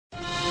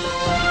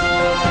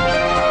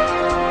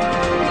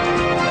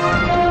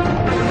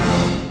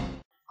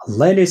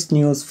Latest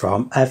news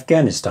from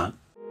Afghanistan.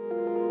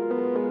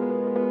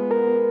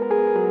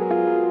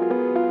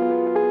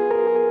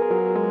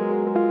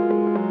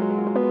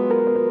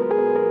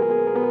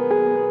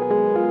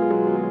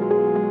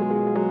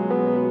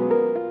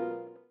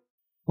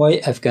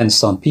 Why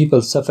Afghanistan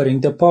people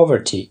suffering the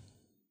poverty?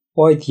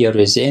 Why there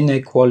is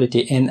inequality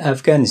in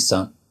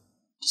Afghanistan?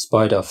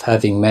 Despite of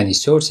having many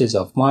sources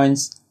of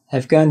mines,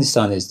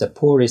 Afghanistan is the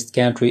poorest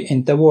country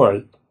in the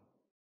world.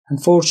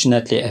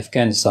 Unfortunately,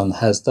 Afghanistan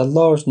has the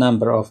large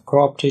number of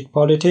corrupted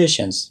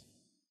politicians.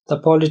 The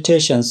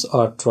politicians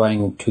are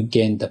trying to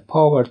gain the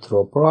power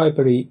through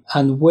bribery,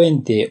 and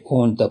when they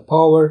own the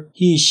power,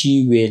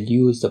 she will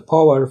use the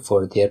power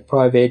for their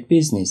private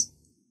business.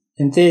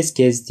 In this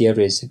case, there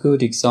is a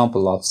good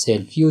example of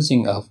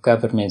self-using of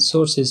government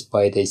sources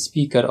by the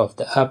Speaker of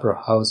the Upper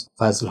House,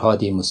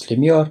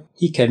 Muslimyar.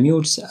 He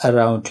commutes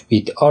around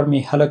with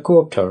army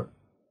helicopter.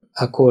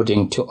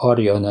 According to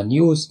Ariana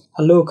News,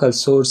 a local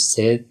source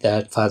said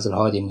that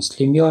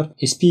Muslimyar,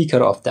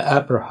 Speaker of the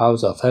Upper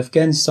House of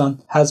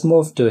Afghanistan, has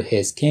moved to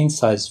his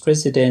king-size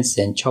residence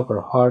in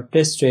Choparhar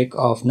district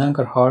of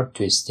Nangarhar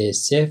to stay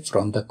safe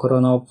from the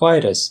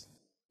coronavirus.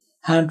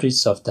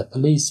 Hundreds of the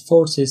police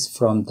forces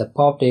from the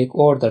Public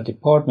Order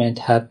Department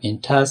have been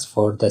tasked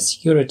for the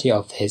security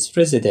of his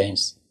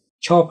residence.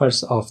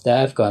 Choppers of the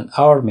Afghan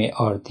army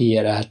are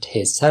there at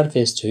his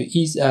service to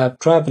ease up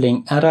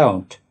traveling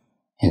around.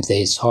 In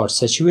this hard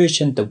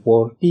situation, the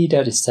world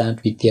leaders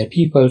stand with their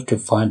people to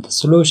find a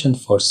solution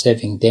for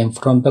saving them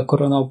from the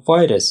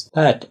coronavirus,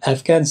 but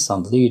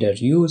Afghanistan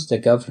leaders use the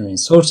government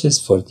sources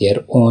for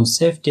their own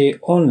safety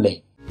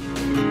only.